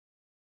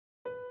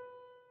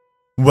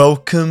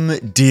Welcome,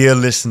 dear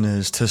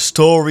listeners, to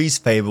Stories,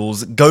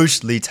 Fables,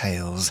 Ghostly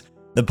Tales,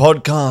 the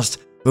podcast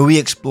where we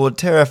explore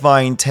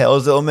terrifying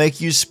tales that will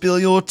make you spill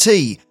your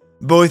tea,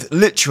 both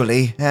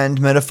literally and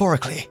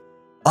metaphorically.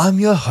 I'm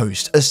your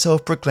host, a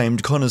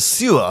self-proclaimed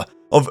connoisseur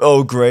of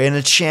Earl Grey and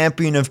a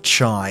champion of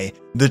chai,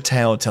 the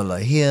tale teller,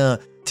 here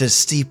to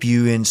steep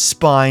you in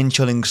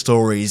spine-chilling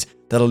stories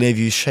that'll leave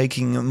you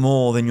shaking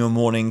more than your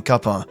morning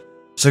cuppa.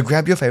 So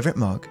grab your favourite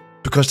mug,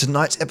 because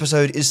tonight's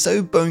episode is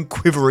so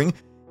bone-quivering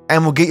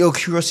and will get your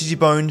curiosity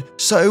bone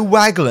so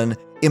waggling,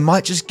 it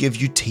might just give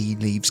you tea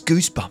leaves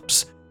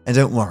goosebumps. And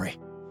don't worry,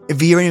 if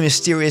you hear any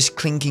mysterious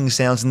clinking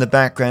sounds in the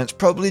background, it's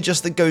probably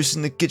just the ghost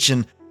in the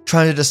kitchen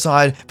trying to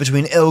decide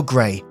between Earl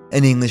Grey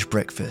and English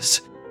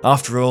breakfast.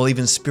 After all,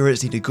 even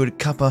spirits need a good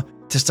cuppa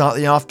to start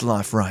the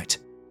afterlife right.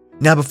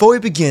 Now, before we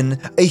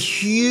begin, a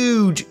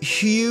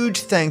huge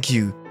thank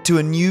you to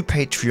a new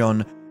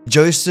Patreon,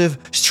 Joseph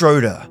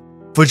Stroder,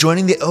 for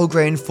joining the Earl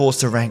Grey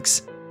Enforcer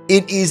ranks.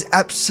 It is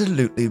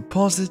absolutely,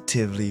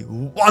 positively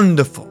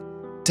wonderful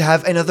to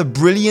have another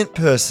brilliant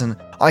person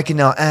I can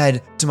now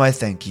add to my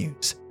thank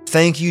yous.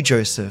 Thank you,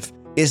 Joseph.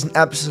 It's an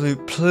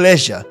absolute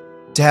pleasure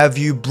to have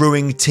you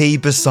brewing tea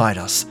beside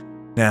us.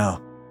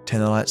 Now,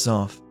 turn the lights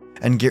off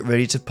and get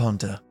ready to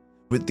ponder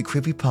with the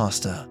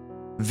Creepypasta,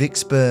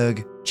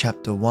 Vicksburg,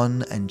 Chapter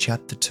 1 and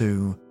Chapter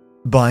 2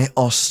 by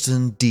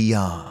Austin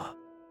Dr.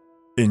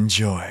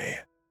 Enjoy.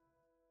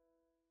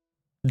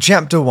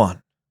 Chapter 1.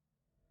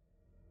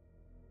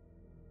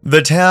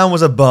 The town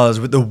was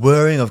abuzz with the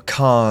whirring of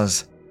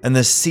cars and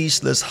the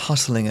ceaseless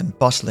hustling and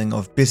bustling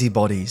of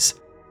busybodies,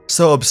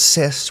 so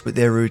obsessed with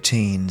their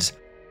routines,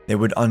 they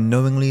would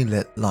unknowingly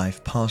let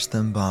life pass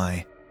them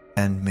by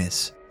and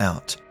miss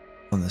out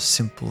on the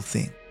simple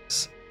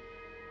things.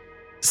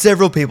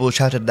 Several people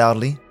chatted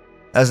loudly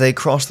as they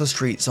crossed the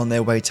streets on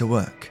their way to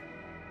work.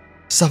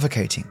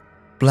 Suffocating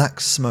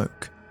black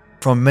smoke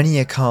from many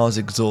a car's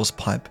exhaust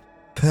pipe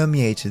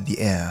permeated the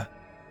air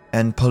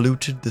and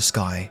polluted the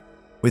sky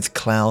with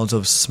clouds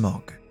of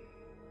smog.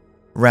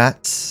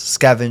 Rats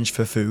scavenged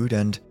for food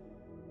and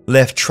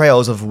left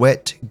trails of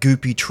wet,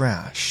 goopy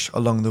trash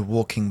along the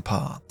walking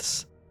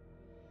paths.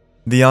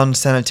 The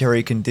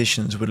unsanitary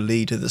conditions would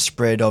lead to the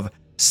spread of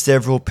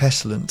several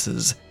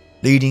pestilences,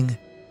 leading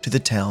to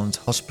the town's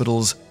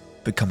hospitals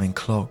becoming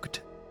clogged.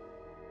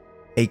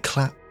 A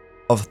clap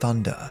of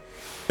thunder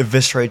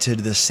eviscerated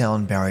the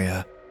sound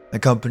barrier,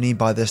 accompanied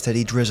by the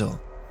steady drizzle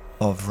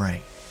of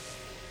rain.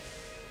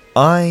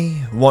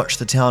 I watched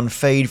the town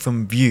fade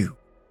from view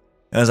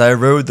as I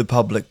rode the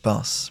public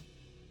bus.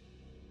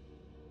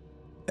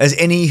 As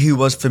any who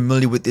was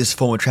familiar with this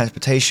form of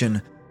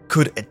transportation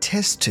could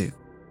attest to,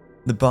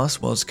 the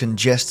bus was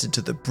congested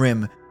to the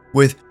brim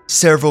with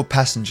several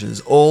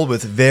passengers, all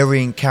with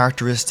varying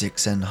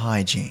characteristics and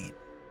hygiene.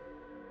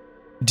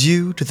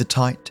 Due to the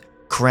tight,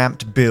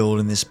 cramped build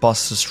in this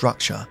bus's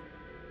structure,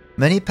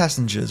 many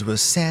passengers were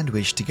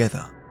sandwiched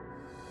together,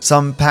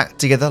 some packed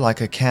together like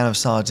a can of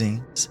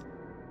sardines,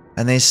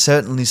 and they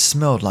certainly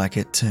smelled like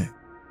it too.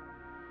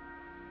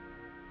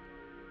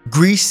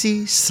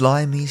 Greasy,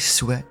 slimy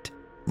sweat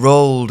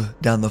rolled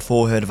down the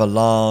forehead of a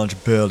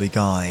large, burly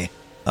guy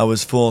I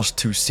was forced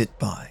to sit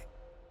by.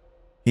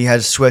 He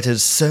had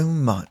sweated so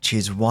much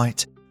his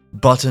white,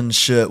 buttoned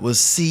shirt was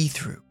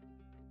see-through.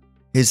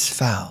 His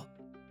foul,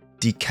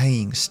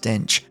 decaying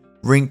stench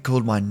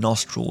wrinkled my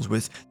nostrils,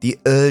 with the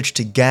urge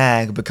to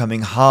gag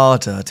becoming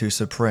harder to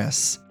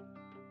suppress.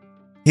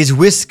 His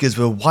whiskers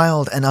were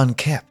wild and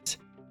unkempt,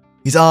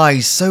 his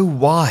eyes so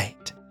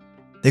wide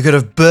they could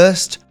have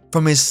burst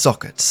from his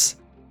sockets.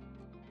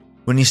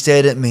 When he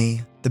stared at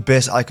me, the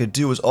best I could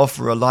do was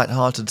offer a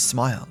light-hearted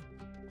smile.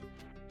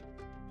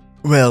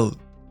 "Well,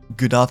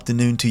 good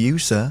afternoon to you,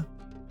 sir."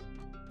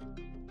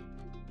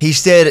 He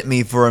stared at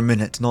me for a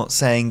minute, not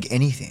saying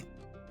anything.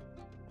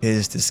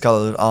 His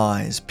discolored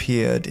eyes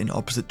peered in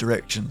opposite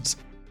directions,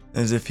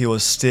 as if he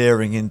was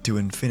staring into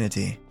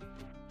infinity.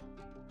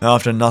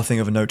 After nothing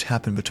of note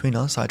happened between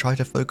us, I tried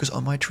to focus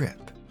on my trip.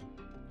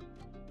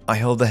 I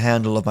held the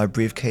handle of my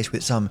briefcase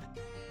with some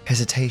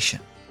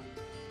hesitation.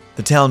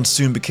 The town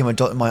soon became a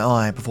dot in my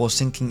eye before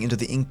sinking into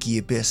the inky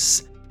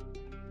abyss.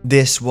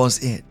 This was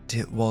it.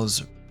 It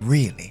was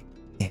really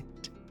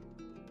it.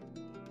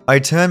 I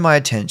turned my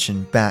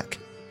attention back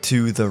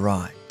to the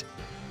right,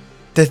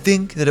 to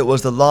think that it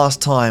was the last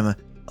time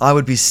I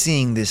would be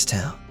seeing this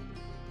town.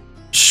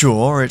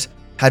 Sure, it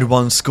had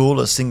one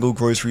school, a single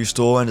grocery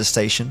store, and a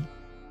station,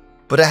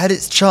 but it had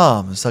its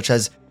charms, such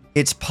as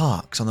its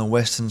parks on the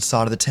western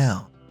side of the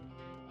town.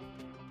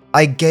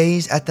 I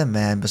gazed at the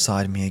man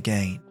beside me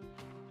again,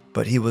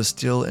 but he was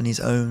still in his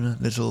own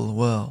little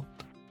world.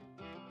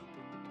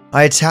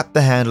 I tapped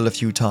the handle a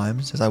few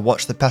times as I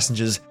watched the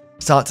passengers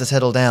start to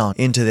settle down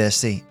into their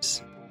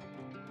seats.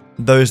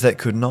 Those that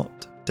could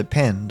not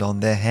depend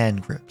on their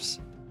hand grips.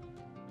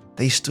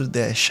 They stood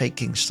there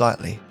shaking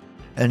slightly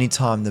any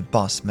time the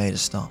bus made a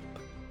stop.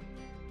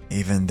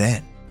 Even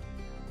then,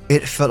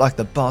 it felt like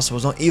the bus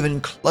was not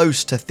even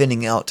close to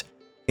thinning out,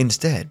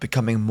 instead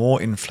becoming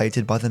more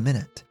inflated by the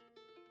minute.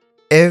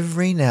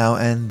 Every now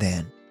and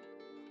then,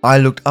 I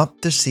looked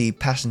up to see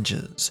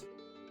passengers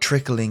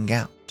trickling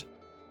out.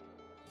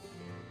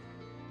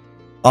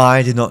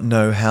 I did not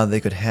know how they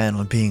could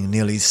handle being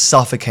nearly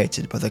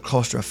suffocated by the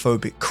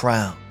claustrophobic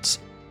crowds.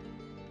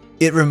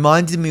 It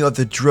reminded me of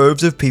the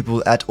droves of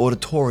people at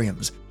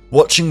auditoriums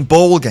watching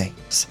ball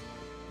games.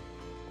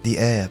 The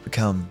air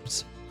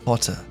becomes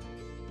hotter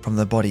from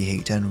the body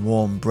heat and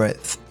warm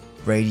breath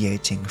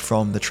radiating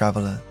from the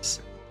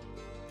travelers.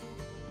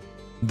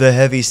 The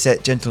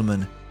heavy-set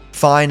gentleman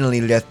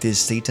finally left his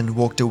seat and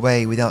walked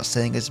away without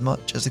saying as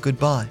much as a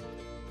goodbye.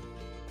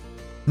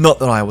 Not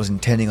that I was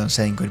intending on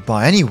saying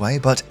goodbye anyway,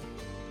 but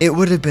it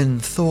would have been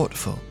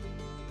thoughtful.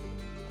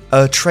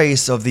 A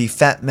trace of the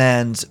fat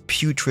man's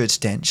putrid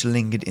stench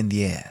lingered in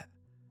the air.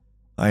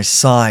 I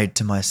sighed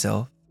to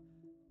myself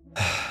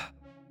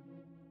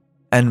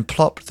and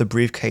plopped the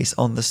briefcase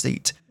on the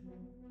seat.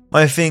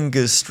 My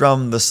fingers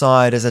strummed the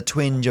side as a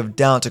twinge of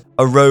doubt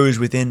arose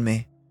within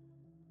me.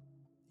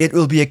 It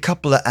will be a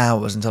couple of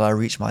hours until I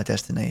reach my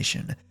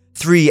destination.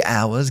 3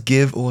 hours,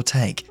 give or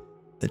take.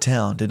 The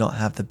town did not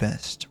have the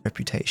best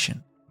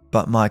reputation,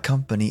 but my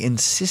company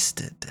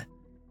insisted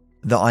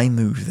that I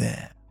move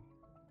there.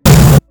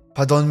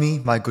 Pardon me,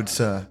 my good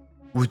sir.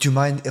 Would you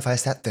mind if I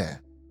sat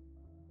there?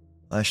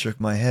 I shook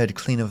my head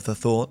clean of the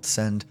thoughts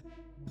and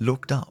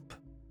looked up.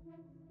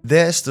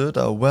 There stood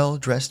a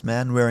well-dressed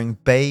man wearing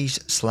beige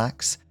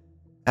slacks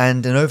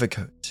and an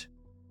overcoat.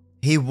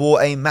 He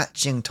wore a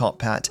matching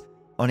top hat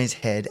on his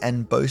head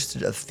and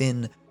boasted a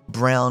thin,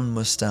 brown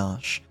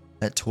moustache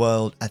that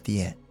twirled at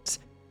the ends.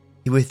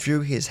 He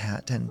withdrew his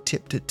hat and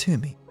tipped it to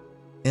me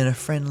in a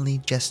friendly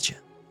gesture.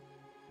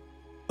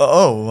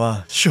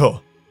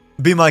 Sure.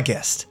 Be my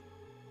guest.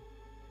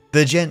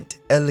 The gent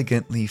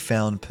elegantly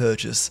found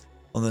purchase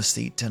on the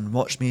seat and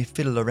watched me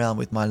fiddle around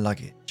with my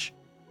luggage.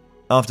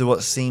 After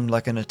what seemed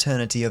like an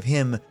eternity of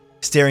him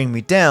staring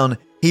me down,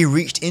 he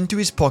reached into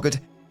his pocket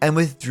and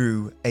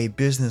withdrew a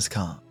business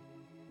card.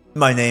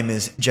 My name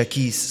is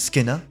Jacques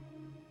Skinner,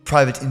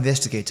 private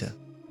investigator.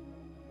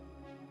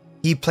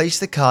 He placed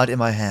the card in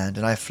my hand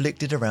and I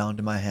flicked it around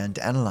in my hand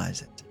to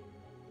analyze it.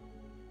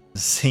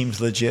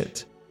 Seems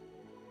legit.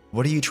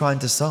 What are you trying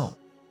to solve?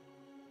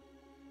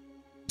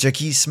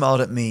 Jacques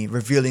smiled at me,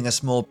 revealing a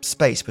small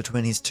space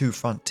between his two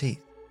front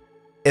teeth.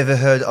 Ever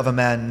heard of a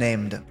man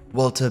named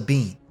Walter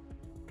Bean?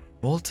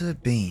 Walter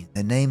Bean,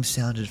 the name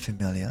sounded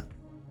familiar.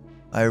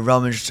 I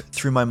rummaged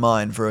through my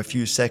mind for a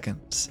few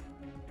seconds.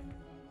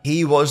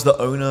 He was the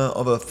owner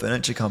of a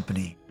furniture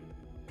company,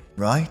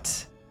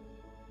 right?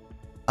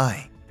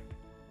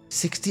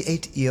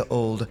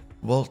 68-year-old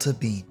Walter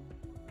Bean,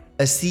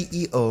 a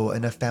CEO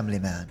and a family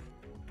man,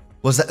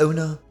 was the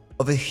owner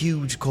of a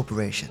huge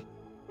corporation.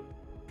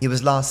 He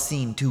was last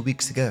seen 2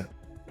 weeks ago.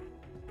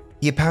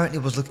 He apparently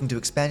was looking to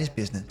expand his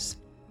business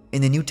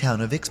in the new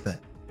town of Vicksburg.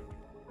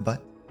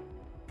 But,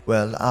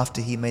 well,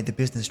 after he made the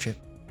business trip,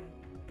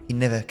 he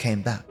never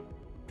came back,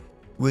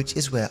 which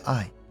is where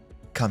I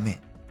come in.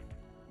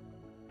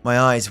 My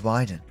eyes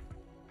widened.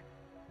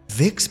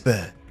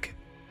 Vicksburg.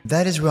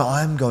 That is where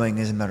I'm going,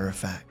 as a matter of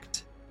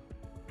fact.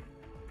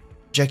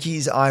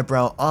 Jackie's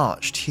eyebrow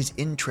arched, his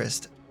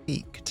interest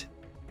piqued.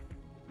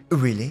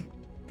 Really?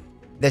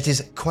 That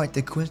is quite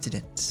the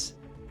coincidence.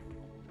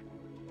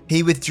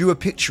 He withdrew a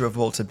picture of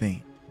Walter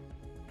Bean.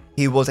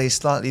 He was a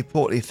slightly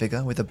portly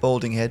figure with a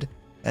balding head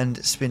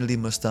and spindly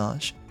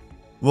moustache.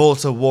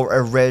 Walter wore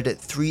a red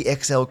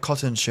 3XL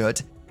cotton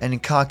shirt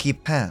and khaki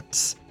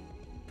pants.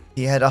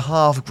 He had a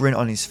half grin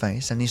on his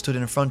face and he stood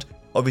in front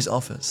of his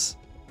office.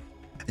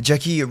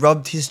 Jackie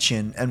rubbed his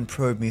chin and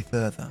probed me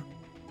further.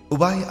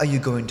 Why are you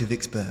going to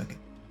Vicksburg,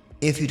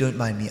 if you don't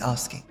mind me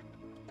asking?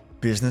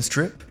 Business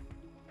trip?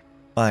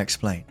 I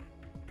explained.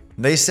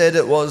 They said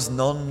it was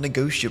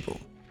non-negotiable.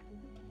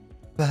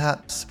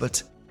 Perhaps,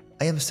 but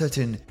I am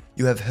certain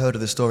you have heard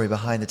of the story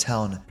behind the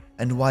town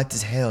and why it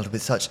is hailed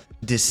with such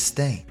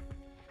disdain.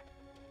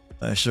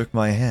 I shook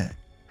my head.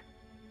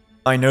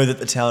 I know that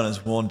the town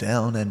is worn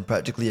down and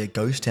practically a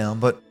ghost town,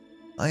 but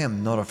I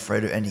am not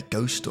afraid of any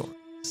ghost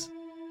stories.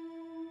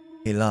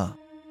 He laughed.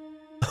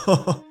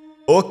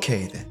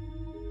 Okay then.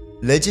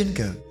 Legend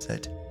goes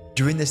that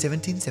during the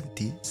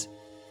 1770s,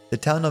 the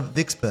town of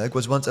Vicksburg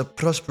was once a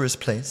prosperous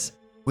place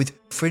with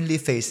friendly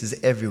faces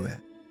everywhere.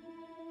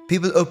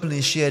 People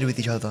openly shared with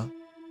each other,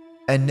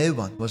 and no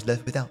one was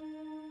left without.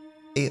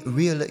 A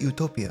real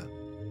utopia,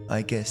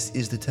 I guess,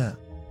 is the term.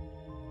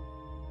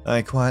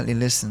 I quietly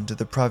listened to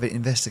the private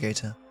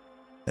investigator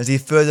as he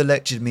further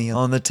lectured me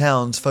on the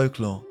town's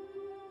folklore.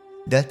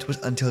 That was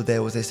until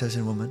there was a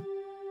certain woman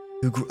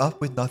who grew up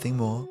with nothing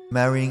more,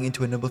 marrying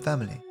into a noble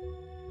family.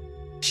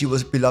 She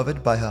was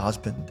beloved by her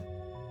husband,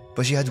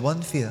 but she had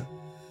one fear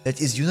that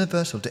is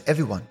universal to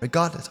everyone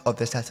regardless of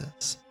their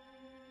status: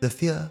 the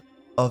fear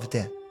of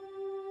death.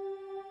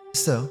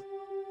 So,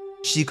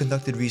 she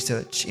conducted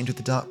research into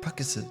the dark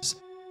practices,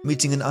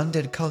 meeting an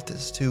undead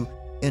cultist who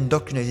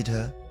indoctrinated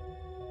her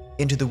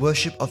into the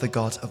worship of the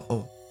gods of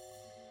old.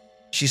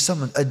 She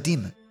summoned a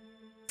demon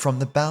from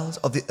the bowels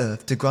of the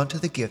earth to grant her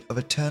the gift of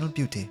eternal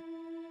beauty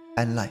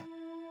and life.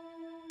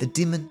 The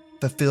demon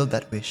fulfilled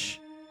that wish,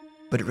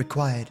 but it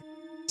required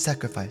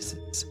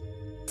sacrifices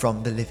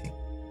from the living.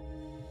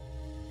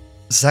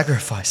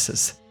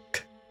 Sacrifices?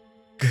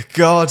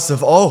 Gods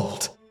of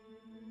old!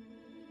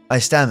 I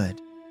stammered.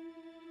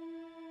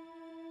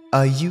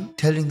 Are you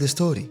telling the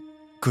story,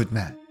 good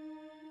man?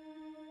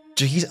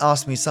 Jahiz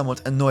asked me,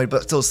 somewhat annoyed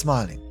but still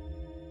smiling.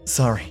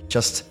 Sorry,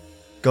 just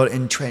got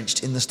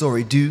entrenched in the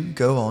story. Do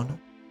go on.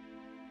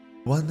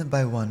 One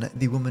by one,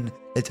 the woman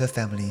led her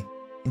family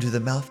into the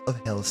mouth of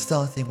hell,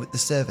 starting with the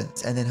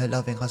servants and then her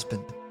loving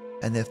husband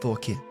and their 4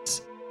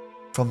 kids.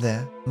 From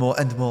there, more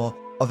and more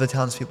of the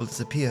townspeople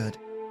disappeared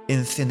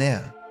in thin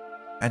air,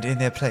 and in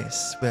their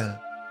place, well,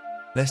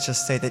 let's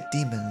just say that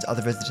demons are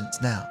the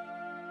residents now.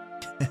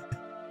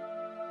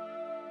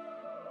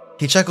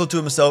 He chuckled to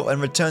himself and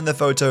returned the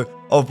photo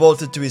of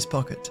Walter to his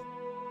pocket.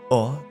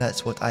 Or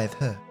that's what I have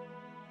heard.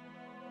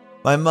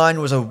 My mind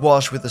was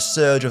awash with a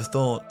surge of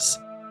thoughts.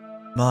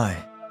 My,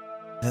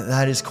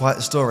 that is quite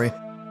the story.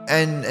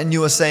 And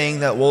you were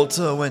saying that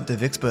Walter went to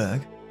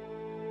Vicksburg?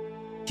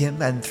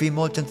 Him and 3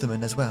 more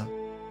gentlemen as well.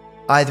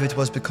 Either it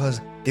was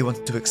because they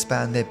wanted to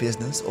expand their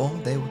business, or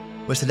they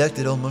were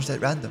selected almost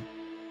at random.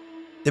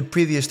 The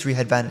previous 3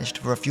 had vanished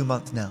for a few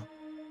months now.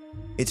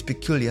 It's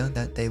peculiar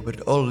that they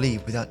would all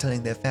leave without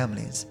telling their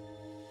families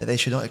that they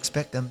should not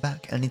expect them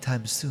back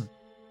anytime soon.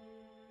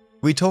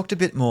 We talked a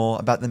bit more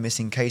about the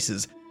missing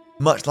cases.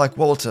 Much like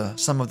Walter,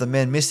 some of the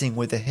men missing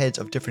were the heads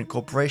of different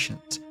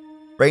corporations,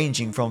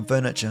 ranging from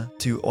furniture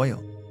to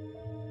oil.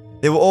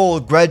 They were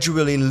all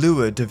gradually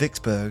lured to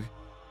Vicksburg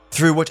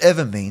through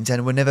whatever means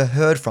and were never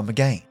heard from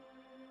again.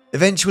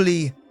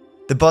 Eventually,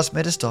 the bus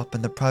made a stop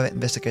and the private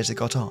investigator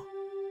got on.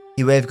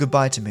 He waved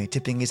goodbye to me,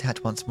 tipping his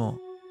hat once more.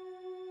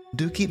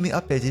 Do keep me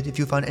updated if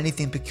you find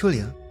anything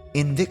peculiar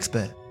in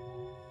Vicksburg.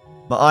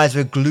 My eyes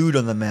were glued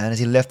on the man as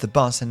he left the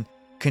bus and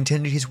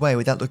continued his way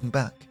without looking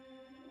back.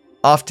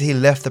 After he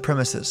left the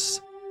premises,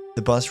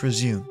 the bus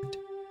resumed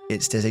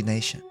its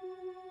designation.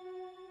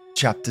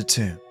 Chapter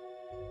 2.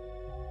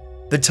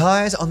 The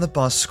tires on the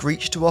bus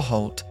screeched to a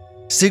halt,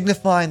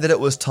 signifying that it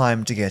was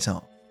time to get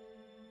off.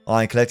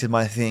 I collected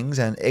my things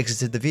and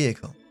exited the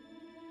vehicle.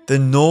 The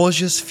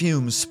nauseous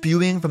fumes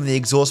spewing from the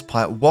exhaust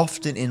pipe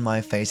wafted in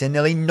my face and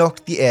nearly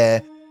knocked the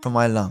air from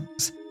my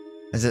lungs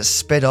as it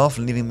sped off,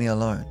 leaving me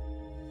alone.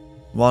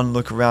 One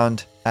look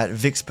around at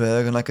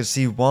Vicksburg and I could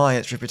see why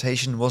its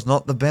reputation was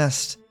not the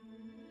best.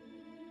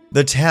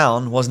 The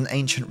town was an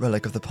ancient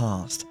relic of the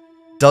past.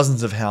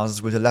 Dozens of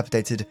houses were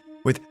dilapidated,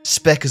 with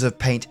speckles of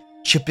paint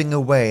chipping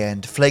away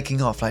and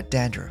flaking off like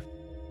dandruff.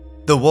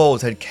 The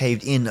walls had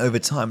caved in over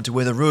time to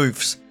where the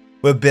roofs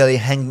were barely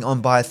hanging on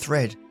by a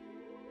thread.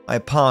 I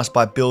passed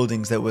by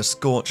buildings that were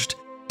scorched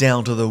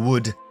down to the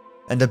wood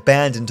and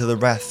abandoned to the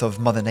wrath of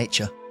Mother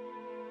Nature.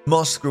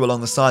 Moss grew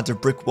along the sides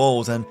of brick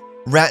walls and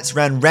rats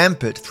ran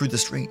rampant through the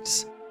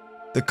streets.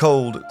 The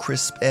cold,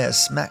 crisp air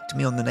smacked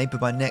me on the nape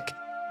of my neck,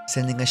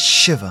 sending a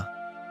shiver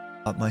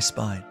up my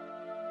spine.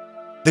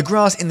 The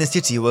grass in the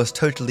city was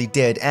totally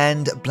dead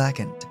and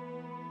blackened.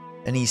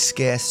 Any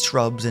scarce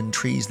shrubs and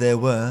trees they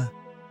were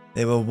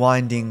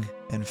winding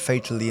and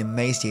fatally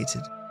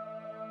emaciated.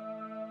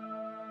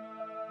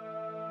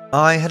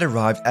 I had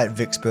arrived at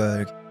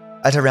Vicksburg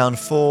at around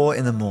 4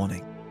 in the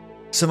morning,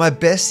 so my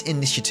best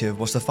initiative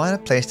was to find a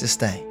place to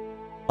stay.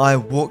 I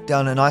walked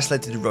down an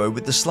isolated road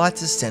with the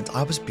slightest sense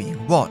I was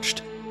being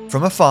watched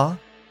from afar,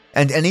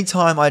 and any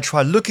time I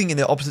tried looking in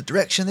the opposite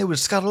direction, they would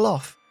scuttle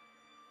off.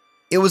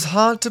 It was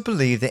hard to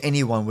believe that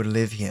anyone would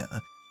live here,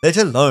 let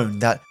alone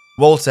that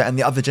Walter and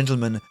the other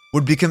gentlemen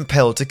would be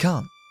compelled to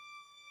come.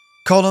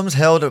 Columns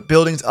held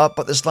buildings up,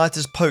 but the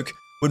slightest poke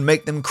would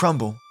make them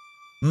crumble.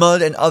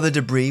 Mud and other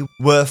debris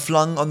were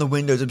flung on the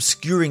windows,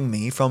 obscuring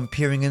me from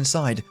peering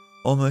inside,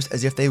 almost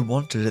as if they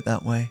wanted it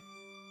that way.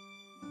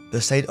 The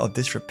state of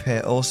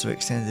disrepair also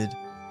extended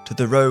to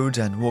the roads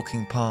and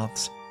walking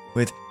paths,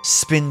 with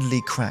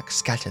spindly cracks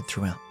scattered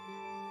throughout.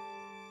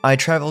 I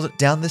travelled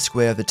down the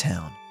square of the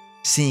town,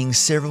 seeing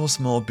several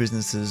small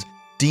businesses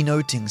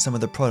denoting some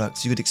of the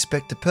products you could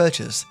expect to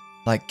purchase,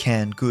 like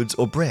canned goods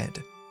or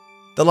bread.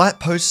 The light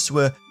posts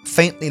were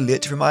faintly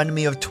lit, reminding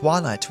me of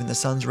twilight when the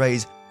sun's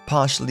rays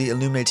partially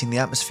illuminating the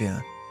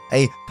atmosphere,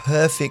 a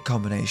perfect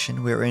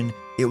combination wherein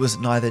it was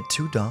neither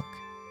too dark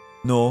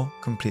nor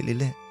completely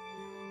lit.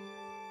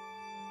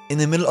 In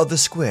the middle of the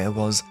square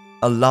was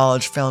a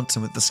large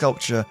fountain with the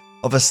sculpture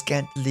of a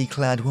scantily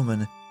clad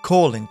woman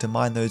calling to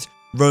mind those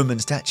Roman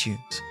statues.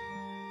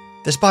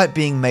 Despite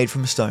being made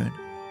from stone,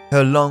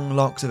 her long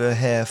locks of her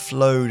hair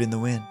flowed in the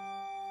wind.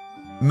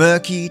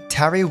 Murky,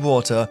 tarry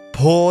water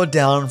poured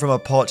down from a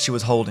pot she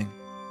was holding.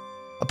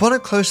 Upon a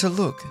closer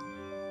look,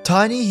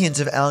 tiny hints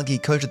of algae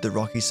coated the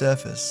rocky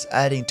surface,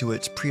 adding to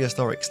its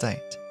prehistoric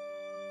state.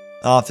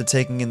 After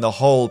taking in the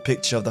whole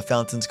picture of the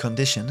fountain's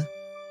condition,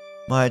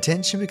 my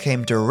attention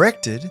became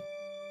directed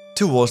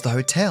towards the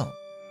hotel.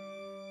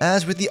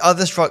 As with the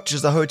other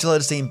structures, the hotel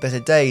had seen better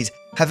days,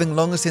 having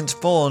long since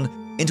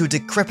fallen into a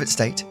decrepit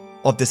state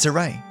of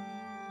disarray.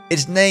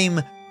 Its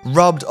name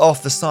rubbed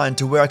off the sign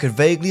to where I could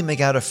vaguely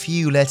make out a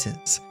few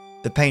letters,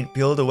 the paint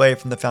peeled away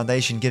from the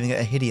foundation, giving it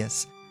a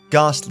hideous,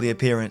 ghastly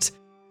appearance,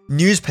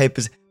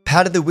 Newspapers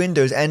powdered the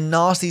windows and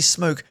nasty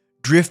smoke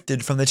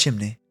drifted from the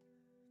chimney.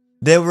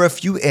 There were a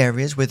few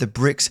areas where the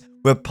bricks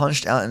were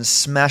punched out and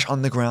smashed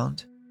on the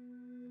ground.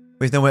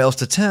 With nowhere else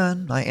to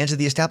turn, I entered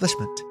the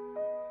establishment.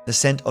 The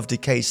scent of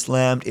decay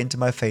slammed into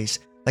my face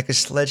like a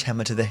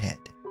sledgehammer to the head.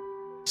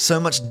 So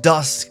much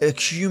dust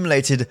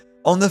accumulated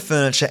on the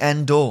furniture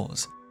and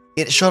doors.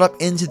 It shot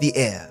up into the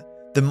air.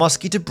 The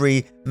musky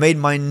debris made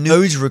my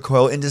nose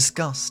recoil in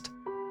disgust.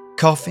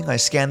 Coughing, I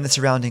scanned the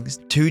surroundings.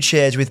 2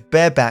 chairs with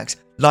bare backs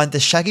lined the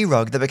shaggy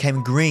rug that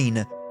became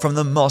green from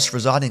the moss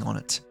residing on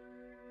it.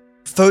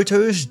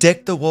 Photos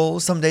decked the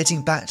walls, some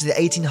dating back to the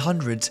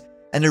 1800s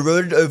and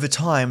eroded over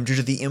time due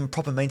to the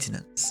improper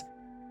maintenance.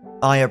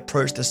 I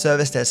approached the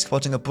service desk,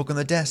 spotting a book on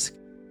the desk.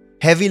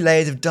 Heavy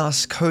layers of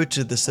dust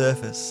coated the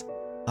surface.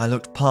 I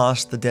looked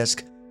past the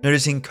desk,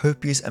 noticing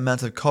copious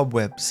amounts of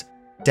cobwebs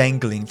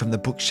dangling from the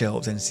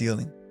bookshelves and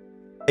ceiling.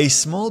 A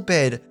small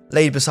bed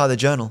laid beside the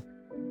journal.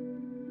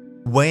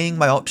 Weighing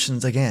my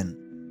options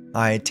again,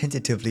 I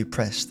tentatively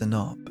pressed the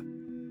knob.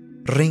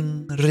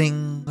 Ring,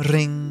 ring,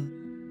 ring.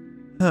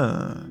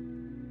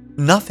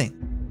 Nothing.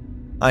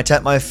 I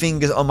tapped my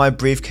fingers on my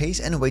briefcase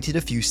and waited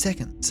a few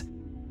seconds.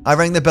 I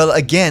rang the bell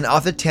again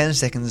after 10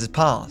 seconds had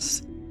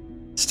passed.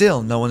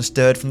 Still, no one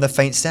stirred from the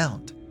faint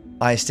sound.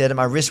 I stared at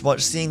my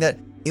wristwatch, seeing that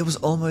it was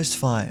almost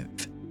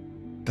 5.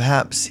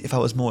 Perhaps, if I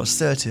was more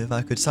assertive,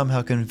 I could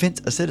somehow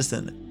convince a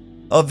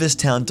citizen of this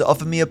town to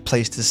offer me a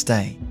place to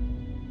stay.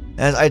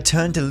 As I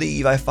turned to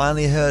leave, I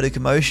finally heard a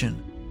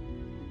commotion.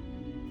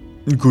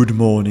 Good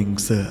morning,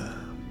 sir.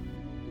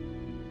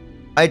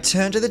 I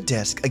turned to the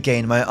desk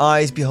again, my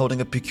eyes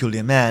beholding a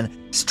peculiar man.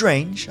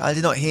 Strange, I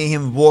did not hear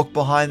him walk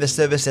behind the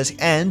service desk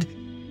and,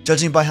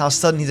 judging by how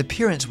sudden his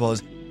appearance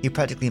was, he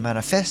practically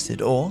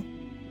manifested, or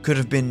could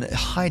have been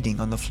hiding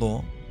on the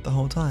floor the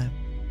whole time.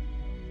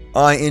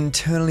 I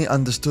internally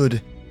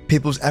understood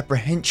people's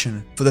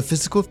apprehension for the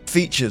physical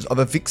features of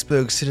a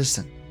Vicksburg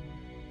citizen.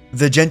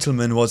 The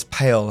gentleman was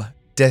pale,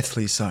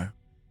 deathly so.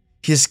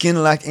 His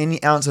skin lacked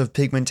any ounce of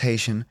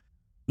pigmentation,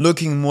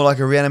 looking more like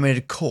a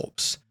reanimated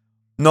corpse.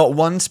 Not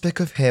one speck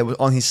of hair was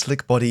on his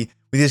slick body,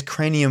 with his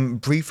cranium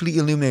briefly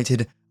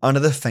illuminated under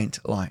the faint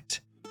light.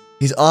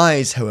 His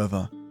eyes,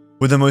 however,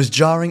 were the most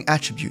jarring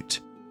attribute.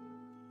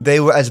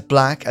 They were as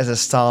black as a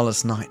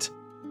starless night,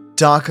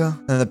 darker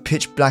than the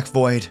pitch-black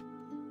void.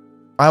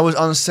 I was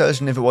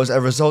uncertain if it was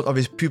a result of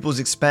his pupils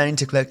expanding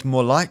to collect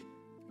more light,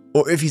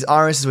 or if his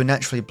irises were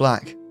naturally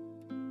black.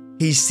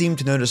 He seemed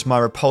to notice my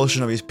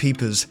repulsion of his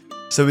peepers,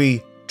 so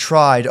he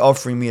tried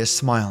offering me a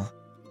smile.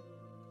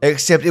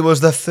 Except it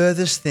was the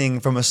furthest thing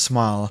from a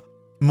smile,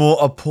 more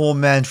a poor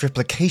man's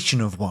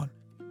replication of one.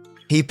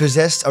 He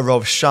possessed a row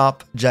of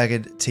sharp,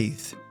 jagged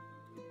teeth.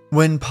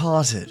 When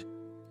parted,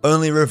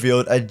 only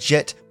revealed a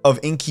jet of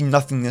inky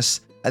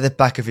nothingness at the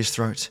back of his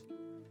throat.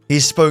 He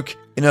spoke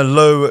in a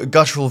low,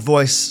 guttural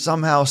voice,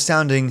 somehow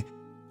sounding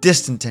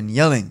distant and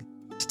yelling,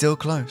 still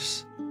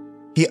close.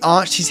 He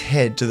arched his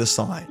head to the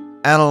side,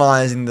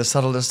 analyzing the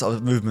subtlest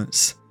of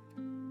movements.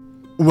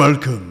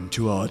 Welcome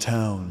to our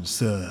town,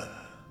 sir.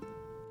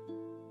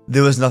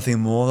 There was nothing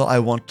more that I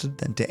wanted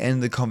than to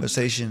end the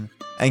conversation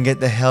and get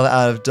the hell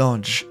out of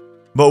Dodge.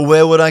 But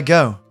where would I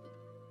go?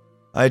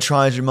 I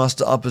tried to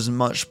muster up as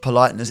much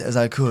politeness as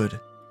I could.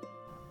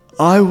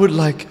 I would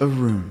like a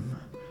room.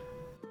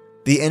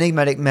 The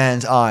enigmatic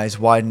man's eyes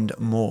widened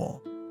more.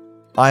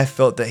 I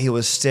felt that he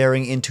was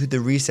staring into the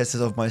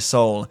recesses of my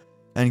soul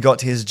and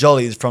got his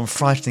jollies from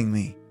frightening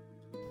me.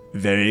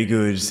 Very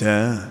good,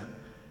 sir.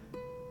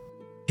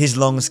 His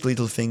long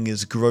skeletal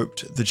fingers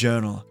groped the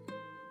journal.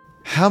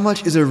 How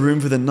much is a room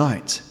for the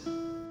night?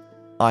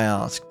 I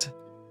asked.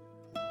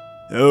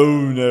 Oh,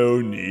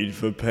 no need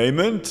for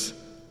payment.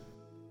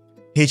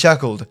 He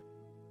chuckled,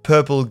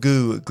 purple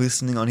goo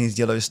glistening on his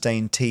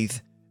yellow-stained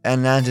teeth,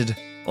 and landed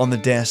on the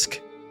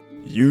desk.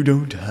 You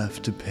don't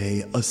have to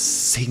pay a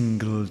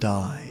single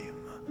dime.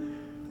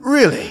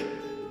 Really?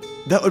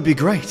 That would be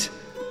great.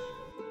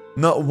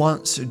 Not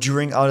once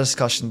during our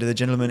discussion did the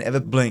gentleman ever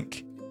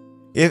blink.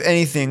 If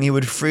anything, he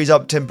would freeze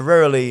up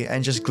temporarily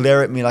and just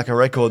glare at me like a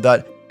record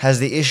that has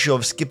the issue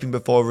of skipping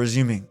before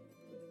resuming.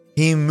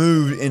 He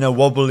moved in a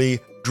wobbly,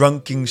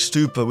 drunken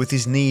stupor with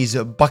his knees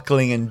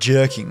buckling and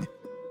jerking.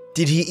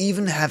 Did he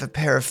even have a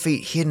pair of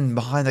feet hidden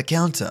behind the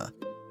counter?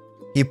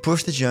 He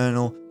pushed the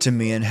journal to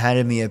me and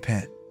handed me a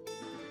pen.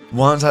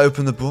 Once I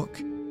opened the book,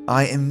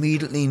 I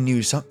immediately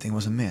knew something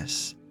was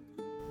amiss.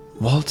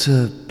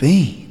 Walter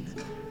Bean.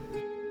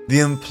 The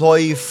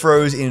employee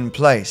froze in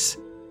place.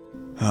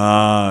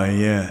 Ah,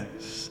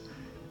 yes.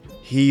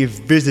 He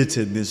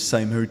visited this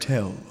same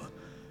hotel.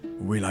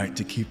 We like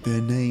to keep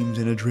their names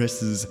and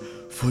addresses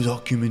for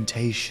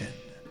documentation.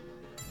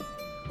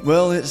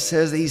 Well, it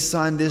says that he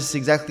signed this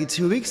exactly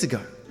 2 weeks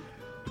ago.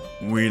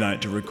 We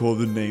like to record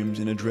the names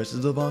and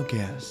addresses of our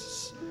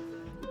guests.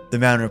 The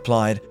man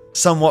replied,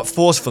 somewhat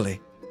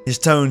forcefully. His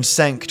tone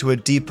sank to a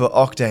deeper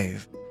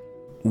octave.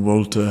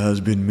 Walter has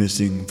been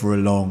missing for a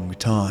long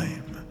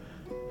time.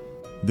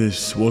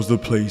 This was the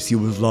place he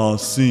was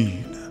last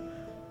seen,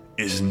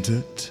 isn't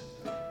it?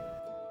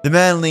 The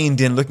man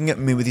leaned in, looking at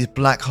me with his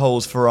black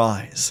holes for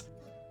eyes.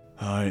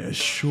 I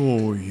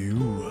assure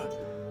you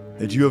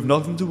that you have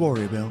nothing to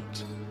worry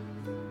about.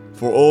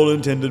 For all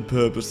intended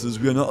purposes,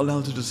 we are not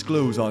allowed to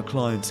disclose our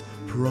clients'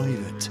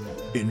 private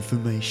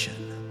information.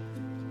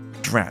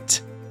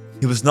 Drat.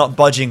 He was not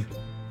budging.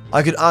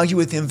 I could argue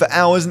with him for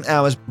hours and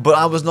hours, but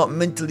I was not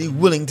mentally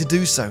willing to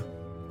do so.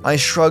 I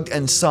shrugged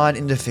and sighed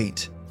in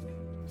defeat.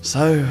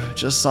 So,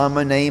 just sign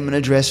my name and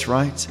address,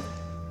 right?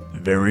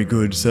 Very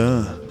good,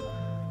 sir.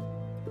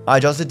 I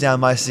jotted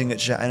down my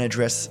signature and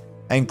address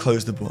and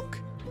closed the book.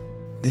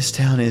 This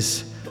town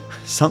is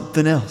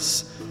something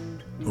else.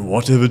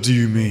 Whatever do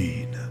you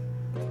mean?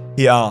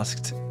 He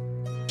asked.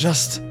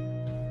 Just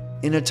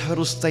in a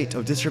total state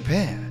of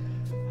disrepair.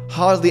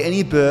 Hardly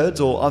any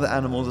birds or other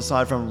animals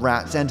aside from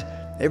rats, and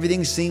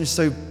everything seems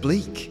so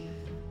bleak.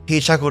 He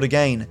chuckled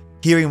again,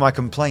 hearing my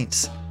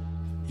complaints.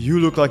 You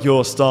look like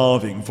you're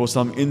starving for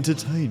some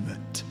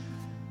entertainment.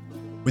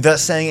 Without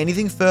saying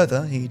anything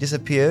further, he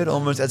disappeared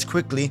almost as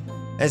quickly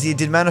as he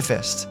did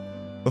manifest.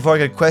 Before I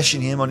could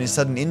question him on his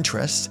sudden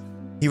interest,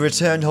 he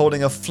returned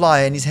holding a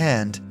flyer in his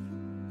hand.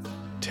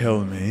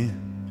 Tell me,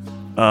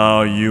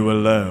 are you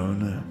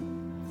alone?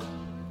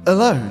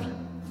 Alone?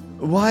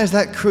 Why is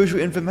that crucial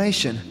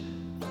information?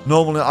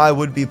 Normally I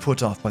would be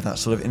put off by that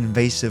sort of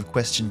invasive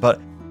question, but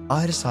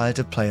I decided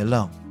to play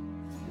along.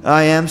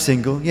 I am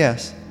single,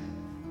 yes.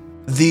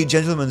 The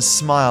gentleman's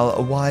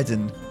smile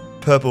widened,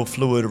 purple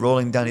fluid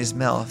rolling down his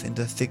mouth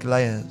into thick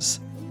layers.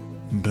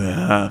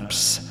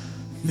 Perhaps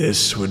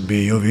this would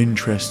be of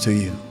interest to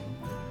you.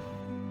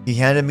 He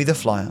handed me the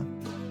flyer.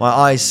 My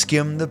eyes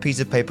skimmed the piece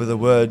of paper, the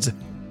words,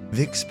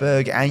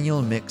 Vicksburg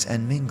Annual Mix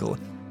and Mingle.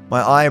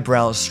 My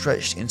eyebrows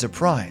stretched in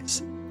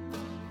surprise.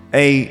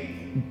 A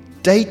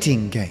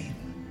dating game.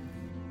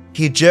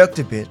 He jerked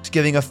a bit,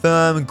 giving a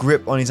firm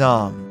grip on his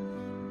arm.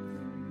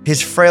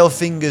 His frail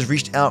fingers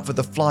reached out for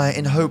the flyer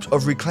in hopes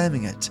of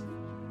reclaiming it,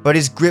 but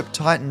his grip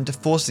tightened,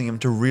 forcing him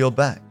to reel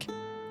back.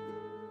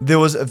 There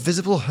was a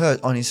visible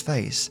hurt on his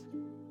face,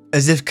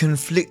 as if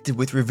conflicted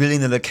with revealing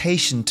the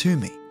location to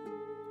me.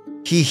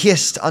 He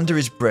hissed under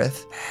his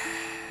breath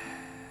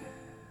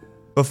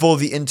before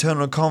the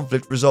internal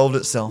conflict resolved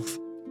itself.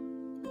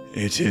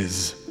 It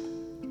is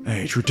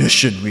a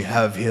tradition we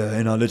have here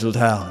in our little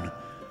town.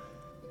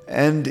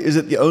 And is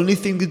it the only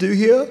thing to do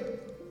here?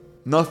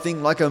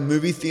 Nothing like a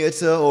movie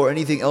theater or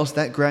anything else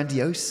that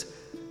grandiose?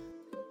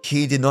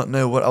 He did not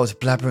know what I was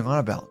blabbering on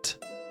about.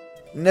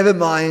 Never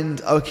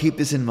mind, I'll keep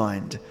this in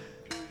mind.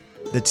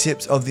 The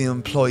tips of the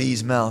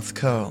employee's mouth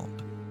curled.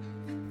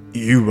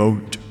 You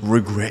won't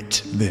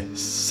regret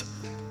this.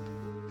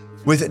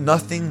 With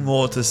nothing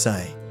more to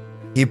say,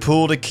 he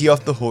pulled a key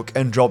off the hook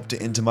and dropped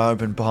it into my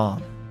open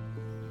palm.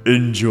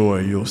 Enjoy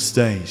your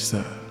stay,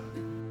 sir.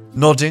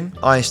 Nodding,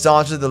 I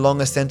started the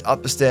long ascent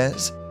up the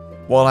stairs.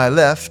 While I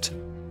left,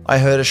 I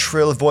heard a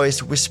shrill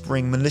voice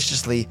whispering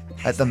maliciously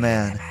at the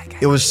man.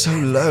 It was so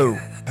low,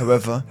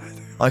 however,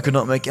 I could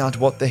not make out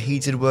what the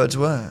heated words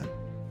were.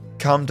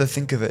 Come to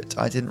think of it,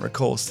 I didn't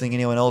recall seeing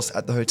anyone else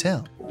at the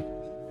hotel.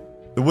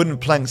 The wooden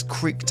planks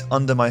creaked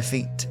under my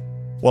feet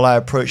while I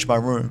approached my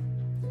room.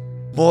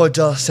 More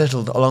dust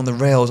settled along the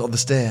rails of the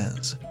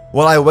stairs.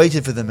 While I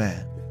waited for the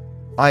man,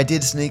 I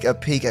did sneak a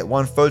peek at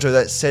one photo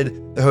that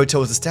said the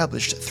hotel was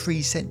established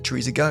 3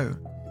 centuries ago.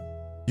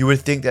 You would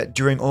think that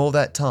during all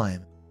that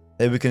time,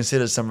 they would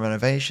consider some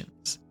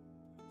renovations.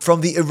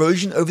 From the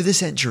erosion over the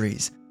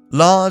centuries,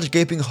 large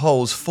gaping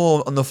holes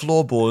formed on the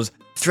floorboards,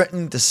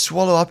 threatening to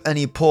swallow up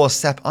any poor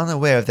sap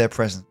unaware of their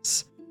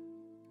presence.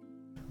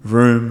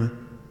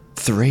 Room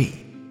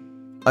 3.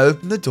 I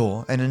opened the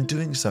door, and in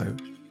doing so,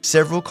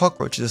 several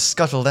cockroaches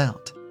scuttled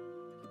out.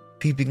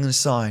 Peeping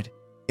inside,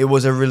 it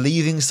was a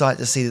relieving sight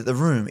to see that the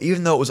room,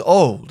 even though it was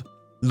old,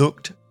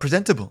 looked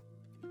presentable.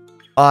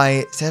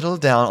 I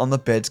settled down on the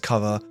bed's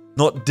cover,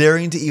 not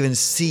daring to even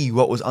see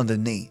what was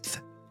underneath.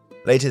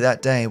 Later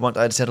that day, once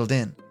I had settled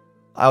in,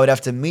 I would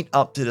have to meet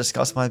up to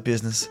discuss my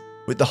business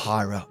with the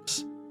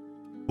higher-ups.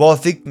 While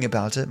thinking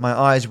about it, my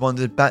eyes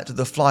wandered back to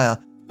the flyer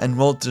and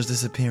Walter's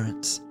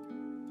disappearance.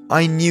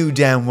 I knew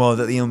damn well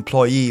that the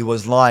employee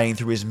was lying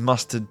through his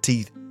mustard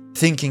teeth.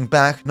 Thinking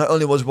back, not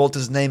only was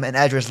Walter's name and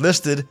address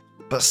listed,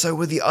 but so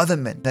were the other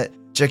men that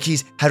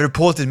Jacques had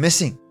reported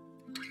missing.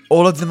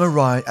 All of them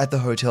arrived at the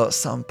hotel at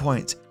some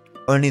point,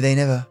 only they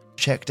never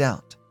checked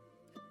out.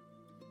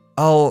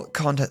 I'll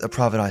contact the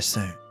private eye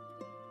soon.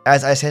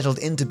 As I settled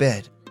into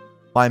bed,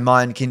 my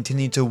mind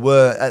continued to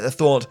whir at the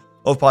thought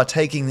of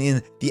partaking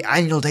in the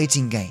annual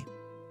dating game.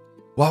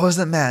 Why was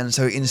the man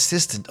so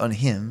insistent on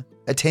him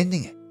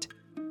attending it?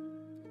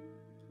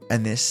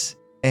 And this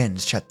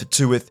ends Chapter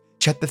 2 with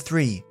Chapter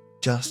 3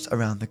 just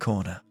around the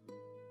corner.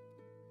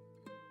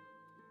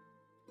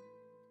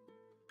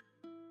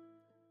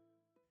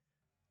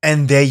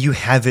 And there you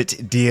have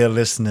it, dear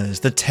listeners,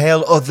 the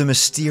tale of the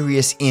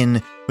mysterious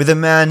inn with a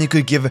man who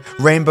could give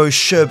rainbow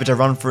sherbet a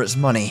run for its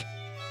money.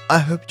 I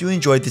hope you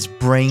enjoyed this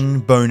brain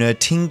boner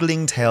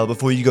tingling tale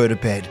before you go to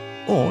bed,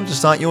 or to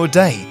start your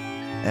day.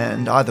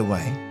 And either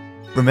way,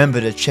 remember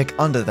to check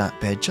under that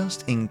bed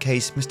just in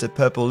case Mr.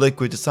 Purple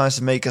Liquid decides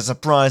to make a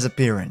surprise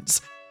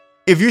appearance.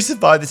 If you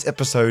survive this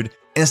episode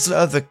and still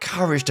have the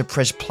courage to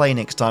press play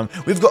next time,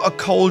 we've got a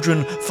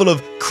cauldron full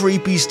of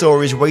creepy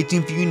stories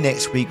waiting for you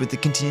next week with the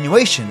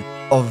continuation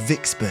of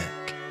Vicksburg.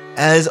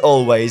 As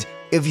always,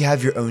 if you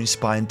have your own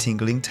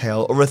spine-tingling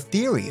tale or a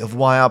theory of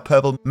why our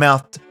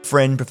purple-mouthed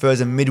friend prefers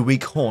a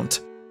midweek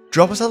haunt,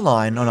 drop us a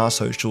line on our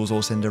socials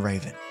or send a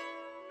raven,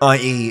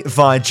 i.e.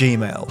 via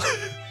Gmail,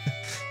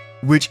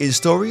 which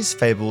is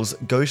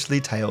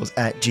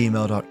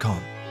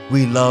storiesfablesghostlytales@gmail.com.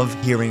 We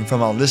love hearing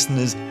from our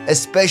listeners,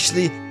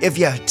 especially if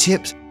you have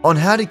tips on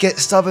how to get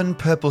stubborn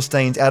purple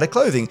stains out of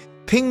clothing.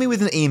 Ping me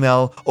with an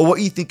email or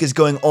what you think is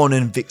going on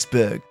in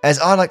Vicksburg, as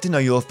I'd like to know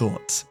your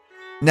thoughts.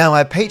 Now,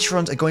 our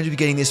patrons are going to be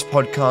getting this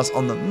podcast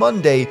on the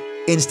Monday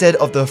instead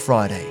of the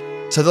Friday,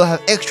 so they'll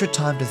have extra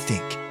time to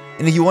think.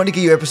 And if you want to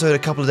get your episode a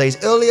couple of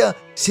days earlier,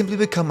 simply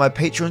become my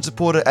Patreon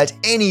supporter at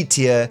any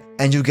tier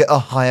and you'll get a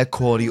higher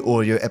quality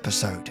audio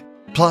episode,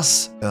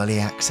 plus early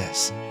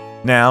access.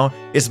 Now,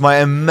 it's my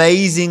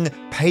amazing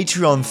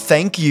Patreon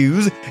thank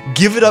yous.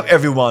 Give it up,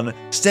 everyone.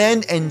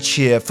 Stand and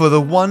cheer for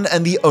the one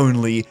and the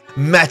only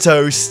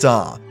Matto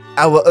Star,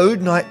 our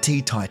Ode Night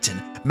Tea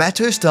Titan.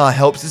 Matto Star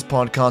helps this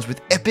podcast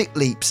with epic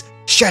leaps,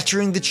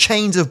 shattering the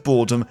chains of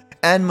boredom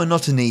and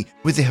monotony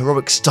with a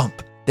heroic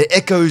stomp that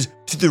echoes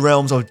through the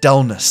realms of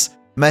dullness.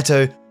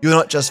 Matto, you're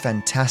not just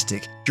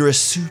fantastic, you're a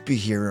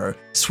superhero,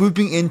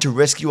 swooping in to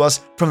rescue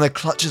us from the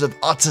clutches of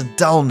utter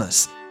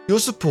dullness. Your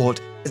support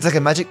is like a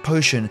magic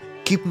potion,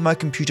 keeping my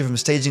computer from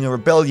staging a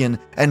rebellion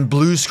and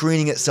blue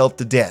screening itself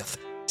to death.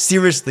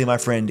 Seriously, my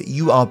friend,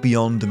 you are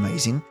beyond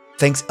amazing.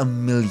 Thanks a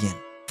million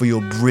for your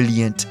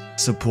brilliant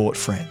support,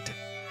 friend.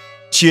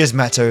 Cheers,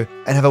 Matto,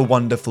 and have a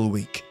wonderful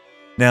week.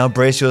 Now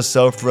brace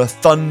yourself for a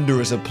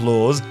thunderous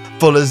applause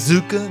for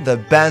Lazuka the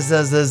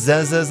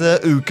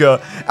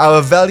Bazazazazazauka,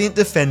 our valiant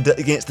defender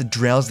against the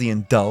drowsy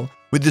and dull,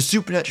 with the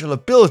supernatural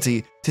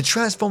ability to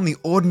transform the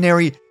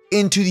ordinary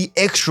into the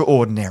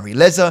extraordinary.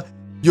 Leza,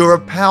 you're a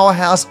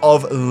powerhouse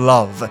of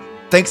love.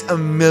 Thanks a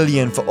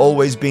million for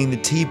always being the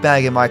tea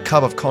bag in my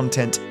cup of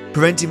content,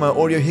 preventing my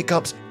audio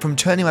hiccups from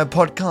turning my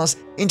podcast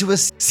into a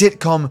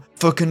sitcom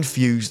for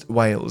confused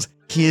whales.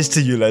 Here's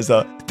to you,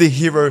 Leza, the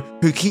hero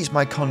who keeps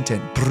my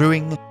content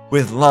brewing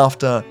with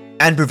laughter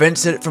and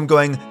prevents it from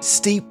going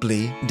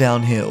steeply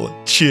downhill.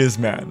 Cheers,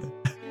 man.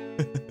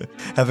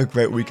 Have a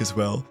great week as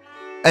well.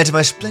 And to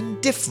my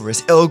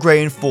splendiferous Earl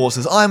Grey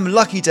enforcers, I'm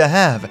lucky to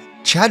have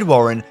Chad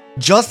Warren,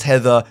 Just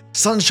Heather,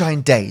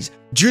 Sunshine Days,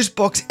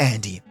 Juicebox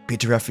Andy,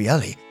 Peter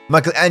Raffaelli,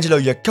 Michelangelo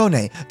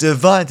Iacone,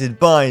 Divided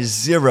by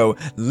Zero,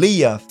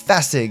 Leah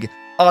Fassig,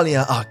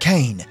 Alia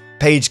Arcane,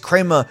 Paige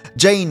Kramer,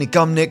 Jane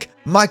Gumnick,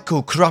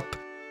 Michael Krupp,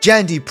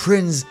 Jandy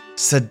Prinz,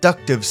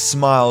 Seductive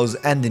Smiles,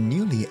 and the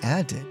newly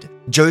added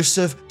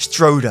Joseph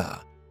Stroder.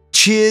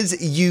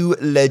 Cheers, you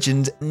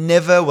legends.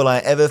 Never will I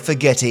ever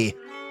forget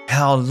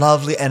how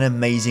lovely and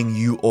amazing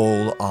you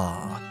all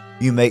are.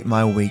 You make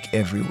my week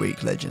every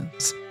week,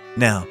 legends.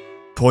 Now,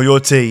 pour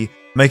your tea,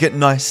 make it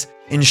nice,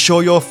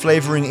 ensure your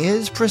flavoring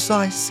is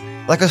precise.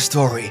 Like a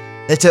story,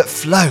 let it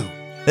flow.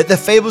 Let the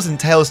fables and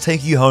tales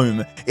take you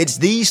home. It's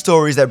these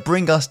stories that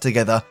bring us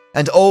together,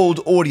 and old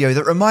audio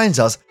that reminds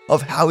us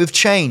of how we've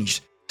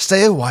changed.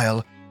 Stay a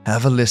while,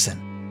 have a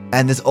listen,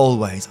 and as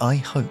always, I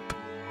hope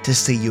to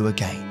see you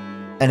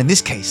again. And in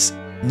this case,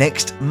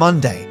 next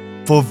Monday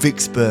for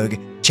Vicksburg,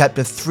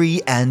 Chapter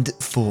 3 and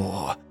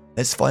 4.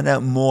 Let's find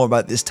out more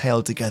about this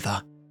tale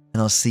together,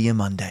 and I'll see you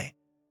Monday.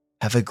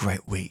 Have a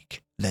great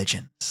week,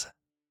 legends.